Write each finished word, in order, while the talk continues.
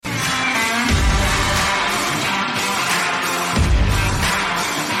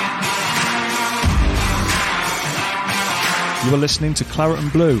You are listening to Claret and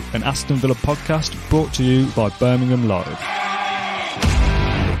Blue, an Aston Villa podcast brought to you by Birmingham Live.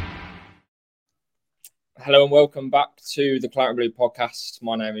 Hello and welcome back to the Claret and Blue podcast.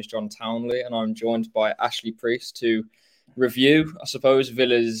 My name is John Townley and I'm joined by Ashley Priest to review, I suppose,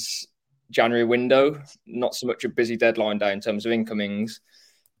 Villa's January window. Not so much a busy deadline day in terms of incomings,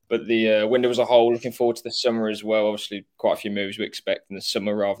 but the window as a whole. Looking forward to the summer as well. Obviously, quite a few moves we expect in the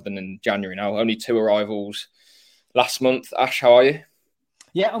summer rather than in January now. Only 2 arrivals last month. Ash, how are you?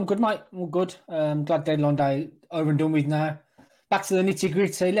 Yeah, I'm good, mate. I'm good. Glad deadline day over and done with now. Back to the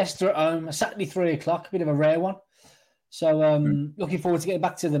nitty-gritty. Leicester at home, a Saturday 3 o'clock, a bit of a rare one. So looking forward to getting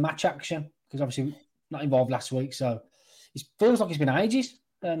back to the match action because obviously not involved last week. So it feels like it's been ages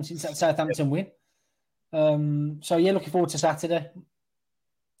since that Southampton win. So yeah, looking forward to Saturday.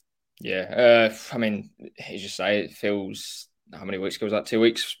 Yeah, I mean, as you say, it feels, how many weeks ago was that? 2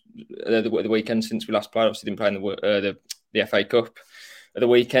 weeks? The weekend since we last played. Obviously didn't play in the FA Cup at the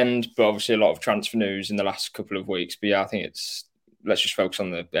weekend, but obviously a lot of transfer news in the last couple of weeks. But yeah, I think let's just focus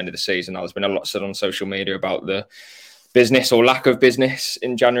on the end of the season. There's been a lot said on social media about the business or lack of business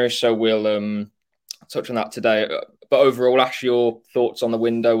in January, so we'll touch on that today. But overall, Ash, your thoughts on the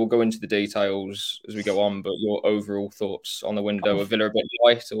window. We'll go into the details as we go on, but your overall thoughts on the window. Are Villa a bit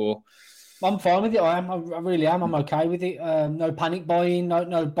light or? I'm fine with it. I really am. I'm okay with it. No panic buying.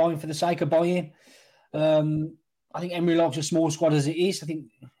 No buying for the sake of buying. I think Emery likes a small squad as it is. I think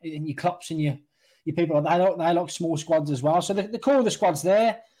in your Klopps and your people, they like small squads as well. So the core of the squad's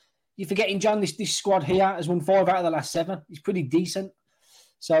there. You're forgetting, John, this squad here has won 5 out of the last 7. It's pretty decent.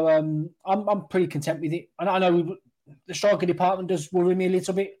 So I'm pretty content with it. And I know the striker department does worry me a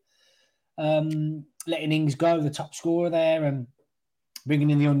little bit. Letting Ings go, the top scorer there, and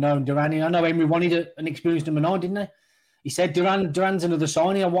bringing in the unknown Duran. I know Emery wanted an experienced number 9, didn't he? He said Duran's another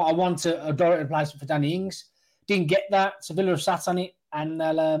signing. I want a direct replacement for Danny Ings. Didn't get that. So Villa have sat on it, and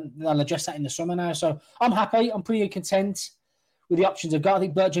they'll address that in the summer now. So I'm happy. I'm pretty content with the options I've got. I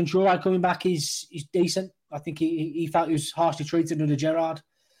think Bertrand Traoré coming back is decent. I think he felt he was harshly treated under Gerrard.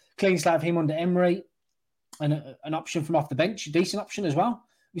 Clean slate of him under Emery, and an option from off the bench, a decent option as well.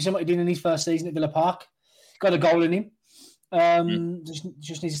 We saw what he did in his first season at Villa Park. Got a goal in him.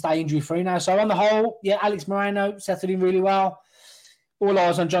 Just needs to stay injury free now. So on the whole, yeah, Alex Moreno settled in really well. All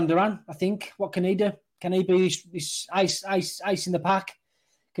eyes on John Duran. I think. What can he do? Can he be this ice in the pack?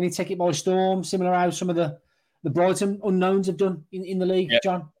 Can he take it by storm? Similar how some of the Brighton unknowns have done in the league, yep.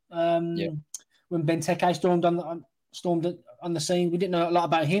 John. When Benteke stormed on the scene, we didn't know a lot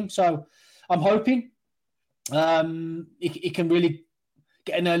about him. So I'm hoping he can really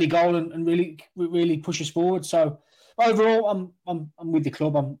get an early goal and really push us forward. So overall, I'm with the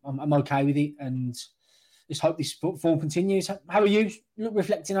club. I'm okay with it, and just hope this form continues. How are you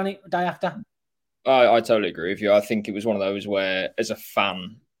reflecting on it a day after? I totally agree with you. I think it was one of those where, as a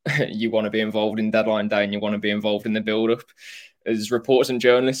fan, you want to be involved in deadline day and you want to be involved in the build-up. As reporters and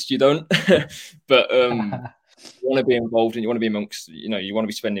journalists, you don't. But you want to be involved and you want to be amongst, you want to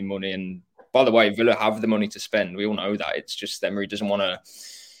be spending money. And by the way, Villa have the money to spend. We all know that. It's just Emery doesn't want to,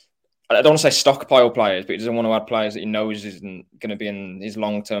 I don't want to say stockpile players, but he doesn't want to add players that he knows isn't going to be in his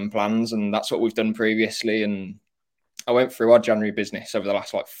long-term plans. And that's what we've done previously. And I went through our January business over the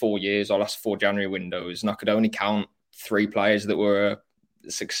last 4 years, our last 4 January windows, and I could only count 3 players that were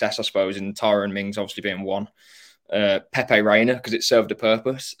a success, I suppose, and Tara and Mings obviously being one. Pepe Reina, because it served a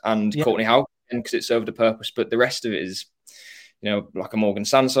purpose, and Courtney Howe, because it served a purpose. But the rest of it is, like a Morgan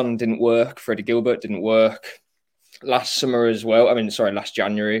Sanson didn't work, Freddie Gilbert didn't work. Last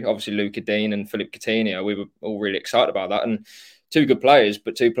January, obviously Luca Dean and Philippe Coutinho, we were all really excited about that. And 2 good players,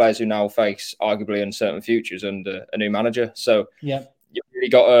 but 2 players who now face arguably uncertain futures under a new manager. So you really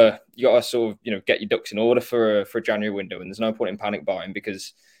got to sort of get your ducks in order for a January window, and there's no point in panic buying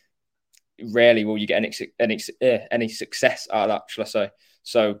because rarely will you get any success out of that, shall I say?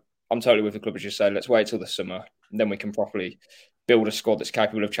 So I'm totally with the club, as you say. Let's wait till the summer, and then we can properly build a squad that's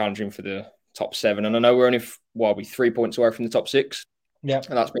capable of challenging for the top 7. And I know we're only 3 points away from the top 6. Yeah,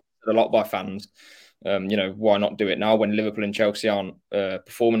 and that's been said a lot by fans. Why not do it now when Liverpool and Chelsea aren't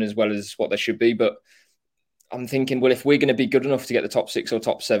performing as well as what they should be? But I'm thinking, well, if we're going to be good enough to get the top 6 or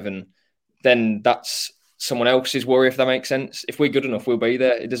top 7, then that's someone else's worry, if that makes sense. If we're good enough, we'll be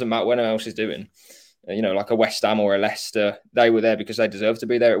there. It doesn't matter what anyone else is doing. Like a West Ham or a Leicester, they were there because they deserved to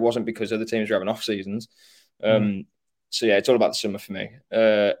be there. It wasn't because other teams were having off seasons. So yeah, it's all about the summer for me.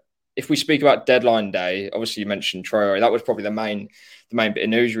 If we speak about deadline day, obviously you mentioned Traoré. That was probably the main bit of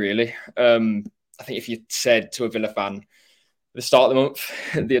news, really. I think if you said to a Villa fan at the start of the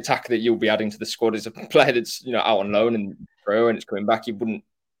month, the attacker that you'll be adding to the squad is a player that's out on loan and it's coming back, you wouldn't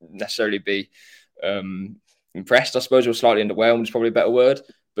necessarily be impressed, I suppose, or slightly underwhelmed is probably a better word.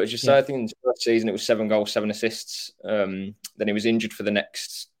 But as you say, Yeah. I think in the first season it was 7 goals, 7 assists. Then he was injured for the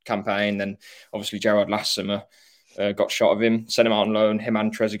next campaign. Then obviously Gerrard last summer got shot of him, sent him out on loan, him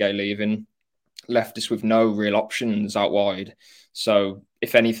and Trezeguet leaving, left us with no real options out wide. So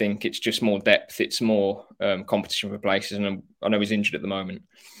if anything, it's just more depth. It's more competition for places. And I know he's injured at the moment.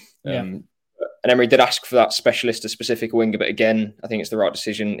 And Emery did ask for that specialist, a specific winger. But again, I think it's the right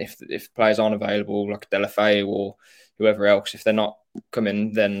decision. If players aren't available, like Delafeu or whoever else, if they're not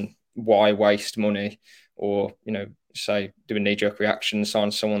coming, then why waste money or, say, do a knee-jerk reaction,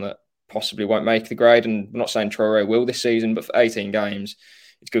 sign someone that possibly won't make the grade? And I'm not saying Traoré will this season, but for 18 games,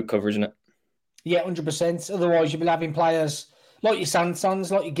 it's good cover, isn't it? Yeah, 100%. Otherwise, you'll be having players like your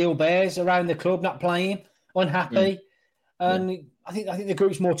Sansons, like your Gilberts around the club, not playing, unhappy. And I think the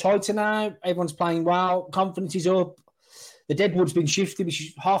group's more tighter now. Everyone's playing well. Confidence is up. The deadwood's been shifted, which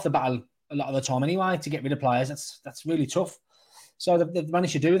is half the battle a lot of the time anyway, to get rid of players. That's really tough. So they've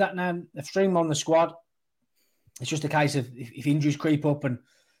managed to do that now. They've streamlined the squad. It's just a case of if injuries creep up, and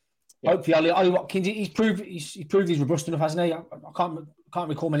hopefully Ollie Watkins, he's proved he's robust enough, hasn't he? I can't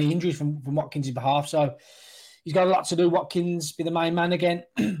recall many injuries from Watkins' behalf. So he's got a lot to do. Watkins be the main man again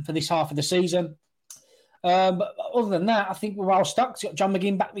for this half of the season. But other than that, I think we're well stocked. Got John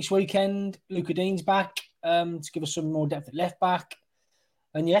McGinn back this weekend. Luca Dean's back to give us some more depth at left back.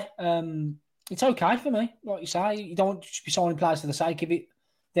 And it's okay for me. Like you say, you don't want to just be signing players for the sake of it.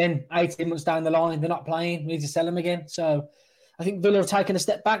 Then 18 months down the line, they're not playing. We need to sell them again. So I think Villa have taken a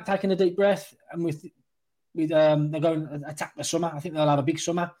step back, taking a deep breath, and with they're going to attack the summer. I think they'll have a big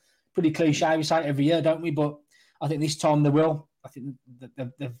summer. Pretty cliche, we say it every year, don't we? But I think this time they will. I think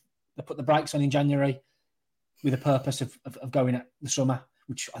they've put the brakes on in January with the purpose of going at the summer,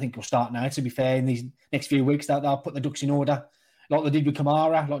 which I think will start now, to be fair. In these next few weeks, they'll put the ducks in order, like they did with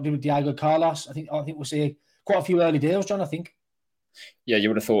Kamara, like they did with Diego Carlos. I think we'll see quite a few early deals, John, I think. Yeah, you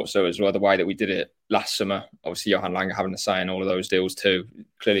would have thought so as well, the way that we did it last summer. Obviously, Johan Langer having a say in all of those deals too.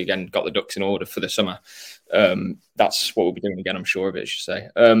 Clearly, again, got the ducks in order for the summer. That's what we'll be doing again, I'm sure of it, I should say.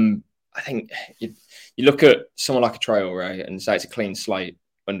 I think you look at someone like a Traoré and say it's a clean slate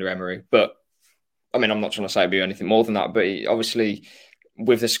under Emery. But, I mean, I'm not trying to say it'd be anything more than that. But obviously,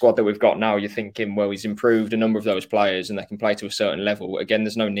 with the squad that we've got now, you're thinking, well, he's improved a number of those players and they can play to a certain level. Again,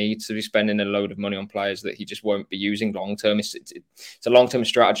 there's no need to be spending a load of money on players that he just won't be using long-term. It's a long-term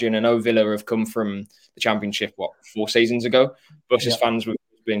strategy. And I know Villa have come from the Championship, 4 seasons ago? But as fans, we've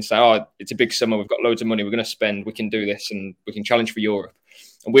been saying, it's a big summer, we've got loads of money, we're going to spend, we can do this and we can challenge for Europe.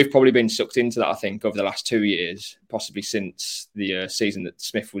 And we've probably been sucked into that, I think, over the last 2 years, possibly since the season that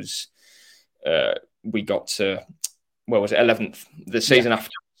Smith was, we got to, where was it, 11th, the season after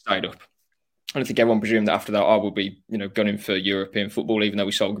we stayed up. I don't think everyone presumed that after that, I will be, gunning for European football, even though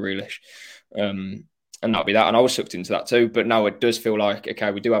we sold Grealish. And that'll be that. And I was sucked into that too. But now it does feel like,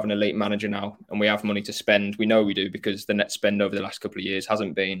 okay, we do have an elite manager now and we have money to spend. We know we do because the net spend over the last couple of years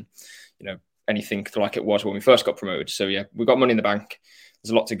hasn't been, anything like it was when we first got promoted. So yeah, we've got money in the bank.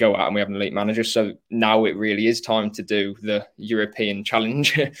 There's a lot to go at and we have an elite manager. So now it really is time to do the European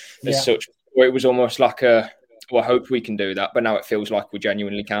challenge as such. Where it was almost like I hope we can do that. But now it feels like we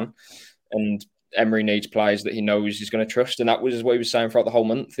genuinely can. And Emery needs players that he knows he's going to trust. And that was what he was saying throughout the whole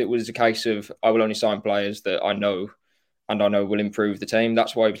month. It was a case of, I will only sign players that I know and I know will improve the team.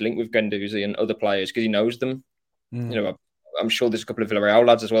 That's why he was linked with Guendouzi and other players, because he knows them. I'm sure there's a couple of Villarreal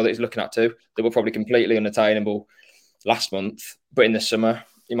lads as well that he's looking at too that were probably completely unattainable last month. But in the summer,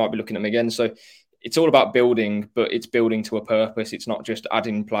 he might be looking at them again. So it's all about building, but it's building to a purpose. It's not just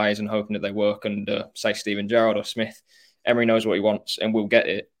adding players and hoping that they work under, say, Steven Gerrard or Smith. Emery knows what he wants and we'll get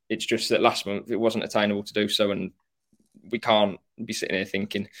it. It's just that last month it wasn't attainable to do so, and we can't be sitting here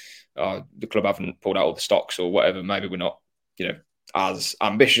thinking the club haven't pulled out all the stocks or whatever. Maybe we're not, as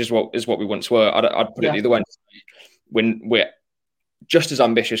ambitious as what we once were. I'd put it the other way. When we're just as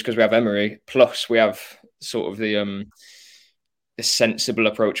ambitious because we have Emery, plus we have sort of the sensible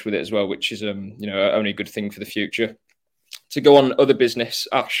approach with it as well, which is only a good thing for the future. To go on other business,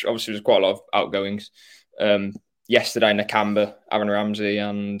 Ash, obviously there's quite a lot of outgoings. Yesterday, Nakamba, Aaron Ramsey,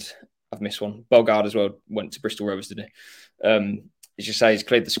 and I've missed one. Bogard as well went to Bristol Rovers today. As you say, he's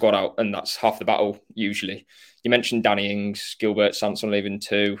cleared the squad out, and that's half the battle usually. You mentioned Danny Ings, Gilbert, Sanson leaving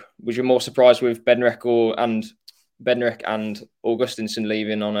too. Was you more surprised with Bednarek and Augustinson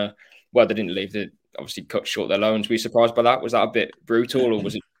leaving on a? Well, they didn't leave. They obviously cut short their loans. Were you surprised by that? Was that a bit brutal, or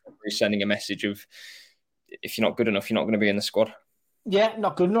was it sending a message of if you're not good enough, you're not going to be in the squad? Yeah,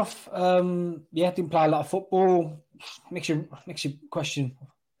 not good enough. Didn't play a lot of football. Makes you question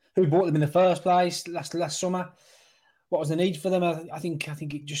who bought them in the first place last summer. What was the need for them? I think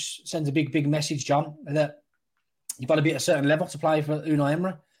it just sends a big message, John, that you've got to be at a certain level to play for Unai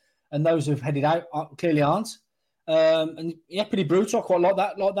Emery, and those who've headed out clearly aren't. And yeah, pretty brutal. I quite like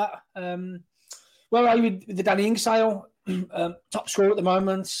that. Where are you with the Danny Ings sale? Top scorer at the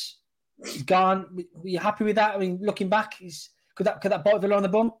moment. He's gone. Were you happy with that? I mean, looking back, could that bite Villa on the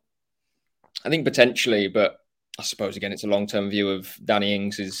bum? I think potentially, but I suppose again it's a long-term view of Danny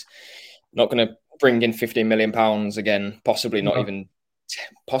Ings is not going to bring in £15 million again. Possibly not even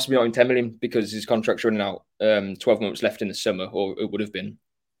 10 million because his contract's running out. 12 months left in the summer, or it would have been.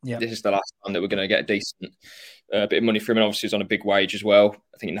 Yeah. This is the last time that we're going to get a decent bit of money from him. And obviously, he's on a big wage as well.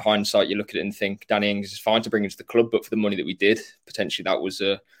 I think in hindsight, you look at it and think Danny Ings is fine to bring into the club, but for the money that we did, potentially that was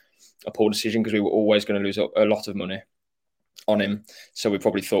a poor decision because we were always going to lose a lot of money on him. So we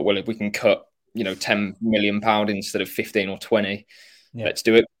probably thought, well, if we can cut, £10 million instead of 15 or 20, let's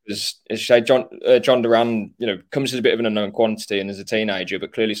do it. Because as you say, John Duran, comes as a bit of an unknown quantity and as a teenager,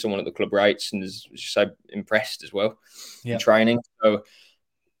 but clearly someone at the club rates and is, as you say, impressed as well in training. So,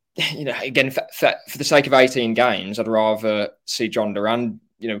 again, for the sake of 18 games, I'd rather see John Duran,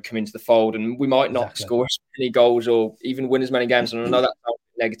 come into the fold, and we might not score as many goals or even win as many games. And I know that sounds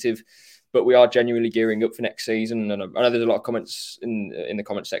negative, but we are genuinely gearing up for next season. And I know there's a lot of comments in the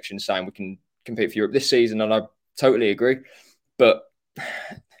comment section saying we can compete for Europe this season, and I totally agree. But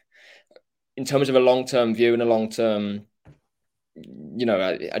in terms of a long-term view and a long-term,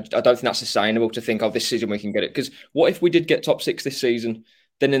 I don't think that's sustainable to think, this season we can get it. Because what if we did get top 6 this season?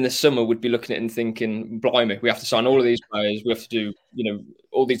 Then in the summer, we'd be looking at it and thinking, blimey, we have to sign all of these players. We have to do,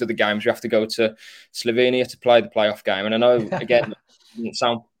 all these other games. We have to go to Slovenia to play the playoff game. And I know, again, it doesn't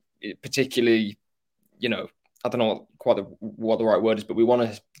sound particularly, I don't know what the right word is, but we want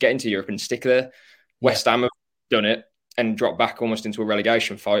to get into Europe and stick there. West Ham have done it and dropped back almost into a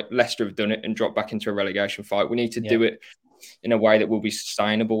relegation fight. Leicester have done it and dropped back into a relegation fight. We need to do it in a way that will be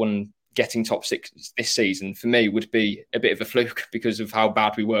sustainable, and getting top 6 this season for me would be a bit of a fluke because of how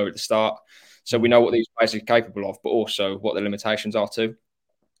bad we were at the start. So we know what these players are capable of, but also what the limitations are too.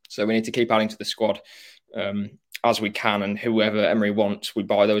 So we need to keep adding to the squad as we can, and whoever Emery wants, we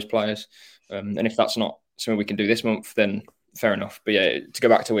buy those players. And if that's not something we can do this month, then fair enough. But yeah, to go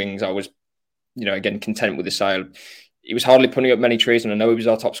back to Ings, I was, again, content with the sale. He was hardly putting up many trees, and I know he was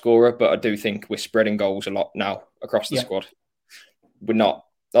our top scorer, but I do think we're spreading goals a lot now across the squad.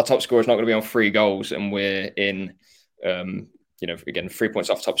 Our top scorer is not going to be on 3 goals, and we're in, again, 3 points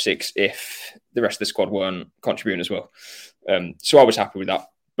off top 6 if the rest of the squad weren't contributing as well. So I was happy with that.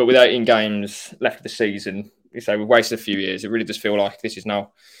 But with 18 games left of the season, we've wasted a few years. It really does feel like this is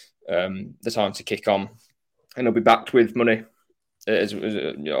now the time to kick on, and it'll be backed with money,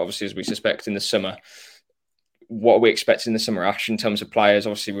 obviously, as we suspect in the summer. What are we expecting in the summer, Ash, in terms of players?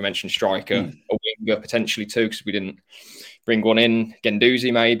 Obviously, we mentioned striker, a winger potentially too, because we didn't bring one in.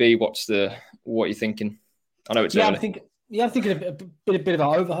 Genduzi, maybe. What are you thinking? I know it's early. I'm thinking a bit of an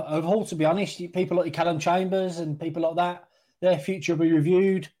overhaul, to be honest. People like Callum Chambers and people like that, their future will be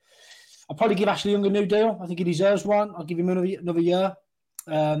reviewed. I'll probably give Ashley Young a new deal. I think he deserves one. I'll give him another year.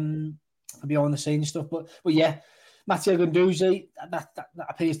 Behind the scenes stuff. But yeah, Matteo Genduzi, that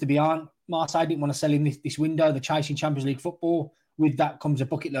appears to be on. Marseille didn't want to sell him this window. They're chasing Champions League football. With that comes a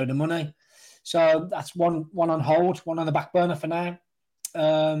bucket load of money. So that's one on hold, one on the back burner for now.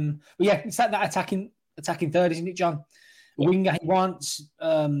 But yeah, it's that attacking third, isn't it, John? The winger he wants.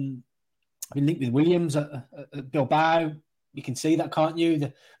 Been linked with Williams at Bilbao. You can see that, can't you?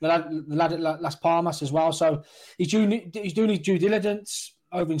 The lad at Las Palmas as well. So he's doing his due diligence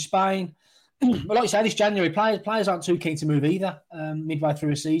over in Spain. But like you say, this January, players aren't too keen to move either midway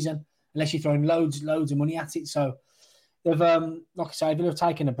through a season, unless you're throwing loads of money at it. So they've, like I say, they've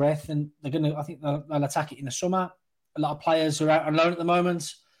taken a breath, and I think they'll attack it in the summer. A lot of players are out on loan at the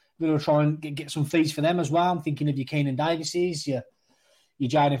moment. They'll try and get some fees for them as well. I'm thinking of your Keenan Davises, your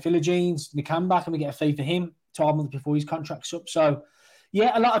Jaden Philogene, Nakamba, and we get a fee for him 12 months before his contract's up. So,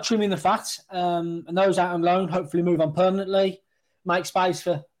 yeah, a lot of trimming the fat. And those out on loan hopefully move on permanently, make space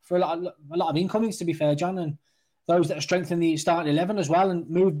for a lot of incomings, to be fair, John, and those that are strengthening the starting 11 as well, and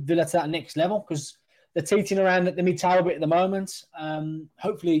move Villa to that next level, because they're teetering around at the mid-table bit at the moment.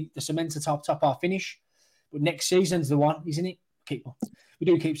 Hopefully the cement's a top our finish. But next season's the one, isn't it? We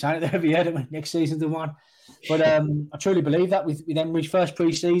do keep saying it every year, don't we? Next season's the one. But I truly believe that with Emery's first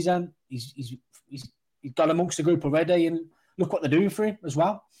pre-season, he's got amongst the group already, and look what they're doing for him as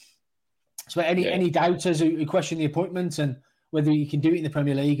well. So any doubters who question the appointment and whether he can do it in the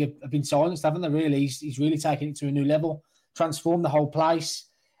Premier League have been silenced, haven't they, really? He's really taken it to a new level, transformed the whole place,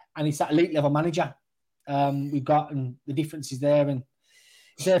 and he's that elite level manager we've got, and the difference is there, and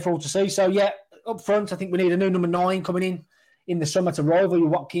it's there for all to see. So, yeah, up front, I think we need a new number 9 coming in the summer to rival your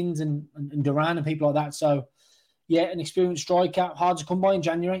Watkins and Duran and people like that. So, an experienced striker, hard to come by in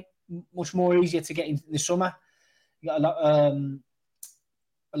January, much more easier to get in the summer. You got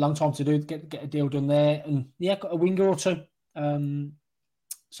a long time to do get a deal done there, and got a winger or two.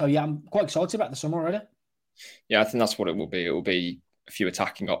 So I'm quite excited about the summer already. Yeah, I think that's what it will be. It will be a few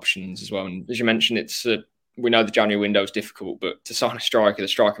attacking options as well. And as you mentioned, it's we know the January window is difficult, but to sign a striker, the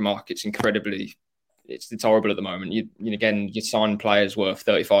striker market's incredibly. It's horrible at the moment. You sign players worth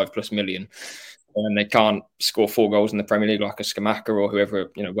 35 plus million, and they can't score 4 goals in the Premier League like a Skamaka or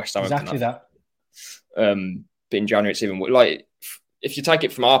whoever, West Ham. Exactly that. But in January, it's even like, if you take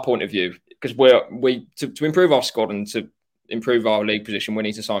it from our point of view, because to improve our squad and to improve our league position, we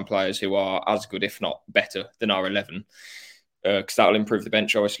need to sign players who are as good, if not better, than our 11. Because that'll improve the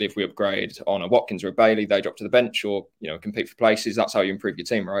bench. Obviously, if we upgrade on a Watkins or a Bailey, they drop to the bench or compete for places. That's how you improve your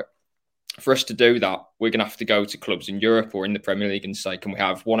team, right? For us to do that, we're going to have to go to clubs in Europe or in the Premier League and say, can we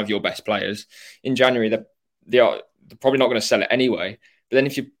have one of your best players? In January, they're probably not going to sell it anyway. But then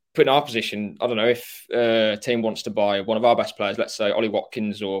if you put in our position, I don't know, if a team wants to buy one of our best players, let's say Ollie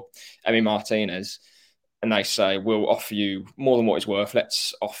Watkins or Emi Martinez, and they say, we'll offer you more than what it's worth.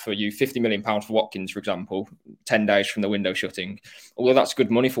 Let's offer you £50 million for Watkins, for example, 10 days from the window shutting. Although that's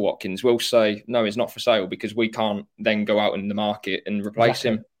good money for Watkins, we'll say, no, it's not for sale because we can't then go out in the market and replace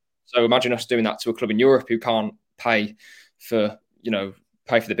him. So imagine us doing that to a club in Europe who can't pay for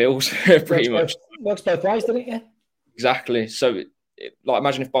the bills, pretty much. Works both ways, doesn't it? Yeah. Exactly. So,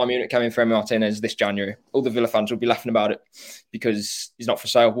 imagine if Bayern Munich came in for Emi Martinez this January, all the Villa fans would be laughing about it because he's not for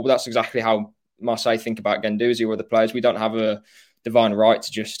sale. Well, that's exactly how Marseille think about Guendouzi or other players. We don't have a divine right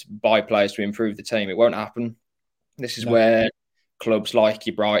to just buy players to improve the team. It won't happen. This is where clubs like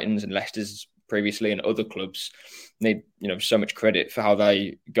your Brightons and Leicester's previously and other clubs need so much credit for how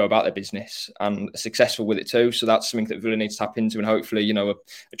they go about their business and are successful with it too. So that's something that Villa needs to tap into, and hopefully a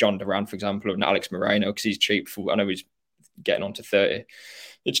John Duran, for example, or an Alex Moreno, because he's cheap I know he's getting on to 30.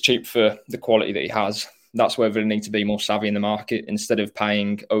 It's cheap for the quality that he has. That's where Villa need to be more savvy in the market instead of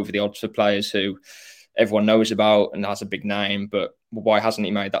paying over the odds for players who everyone knows about and has a big name. But why hasn't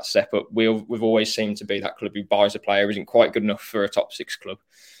he made that step up? We've always seemed to be that club who buys a player who isn't quite good enough for a top 6 club.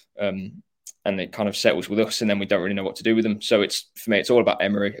 And it kind of settles with us, and then we don't really know what to do with them. So for me, it's all about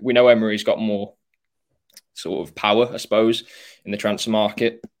Emery. We know Emery's got more sort of power, I suppose, in the transfer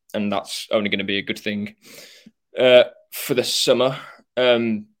market, and that's only going to be a good thing for the summer.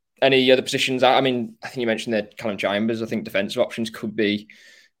 Any other positions? I think you mentioned that Callum Chambers. I think defensive options could be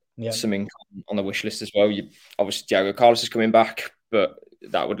something on the wish list as well. Obviously, Diego Carlos is coming back, but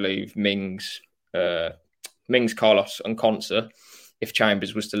that would leave Mings, Carlos, and Konsa if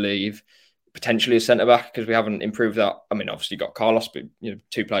Chambers was to leave. Potentially a centre-back, because we haven't improved that. Obviously you've got Carlos, but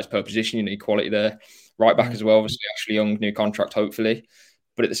 2 players per position, you need quality there. Right back as well, obviously Ashley Young, new contract, hopefully.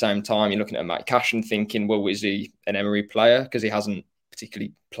 But at the same time, you're looking at Matt Cash and thinking, well, is he an Emery player? Because he hasn't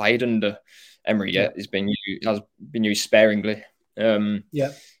particularly played under Emery yet. Has been used sparingly.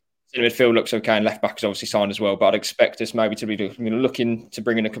 Midfield looks okay, and left back is obviously signed as well. But I'd expect us maybe to be looking to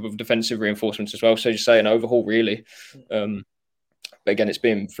bring in a couple of defensive reinforcements as well. So just say an overhaul, really. But again, it's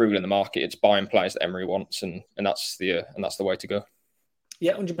being frugal in the market. It's buying players that Emery wants, and that's the way to go.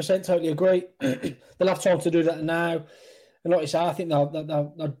 Yeah, 100%, totally agree. They'll have time to do that now. And like you say, I think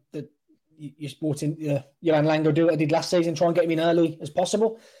you brought in Johan Lango, do what I did last season, try and get him in early as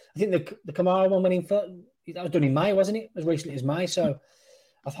possible. I think the Kamara one went in that was done in May, wasn't it? As recently as May. So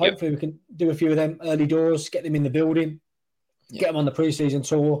hopefully we can do a few of them early doors, get them in the building, get them on the pre-season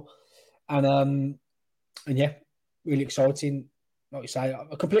tour, and really exciting. Like you say,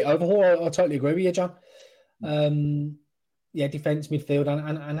 a complete overhaul. I totally agree with you, John. Defence, midfield,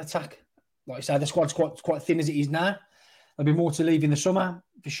 and attack. Like you say, the squad's quite thin as it is now. There'll be more to leave in the summer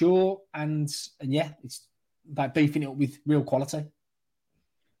for sure, and it's about beefing it up with real quality.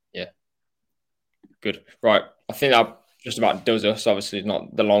 Yeah, good. Right, I think that just about does us. Obviously, it's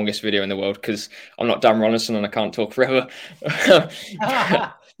not the longest video in the world because I'm not Dan Ronaldson and I can't talk forever.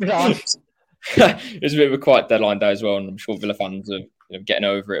 It's a bit of a quiet deadline day as well, and I'm sure Villa fans are getting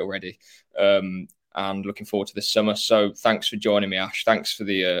over it already, and looking forward to this summer. So thanks for joining me, Ash. Thanks for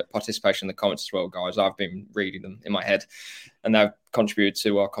the participation in the comments as well, guys. I've been reading them in my head, and they've contributed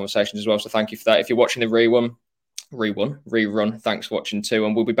to our conversations as well. So thank you for that. If you're watching the rerun, thanks for watching too.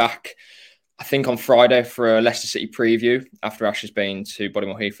 And we'll be back, I think, on Friday for a Leicester City preview after Ash has been to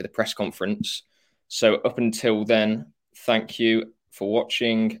Bodymoor Heath for the press conference. So up until then, thank you for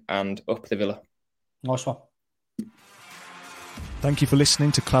watching, and up the Villa. Nice one. Thank you for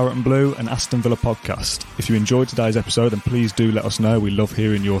listening to Claret and Blue, an Aston Villa podcast. If you enjoyed today's episode, then please do let us know. We love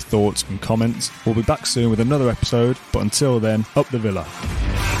hearing your thoughts and comments. We'll be back soon with another episode, but until then, up the Villa.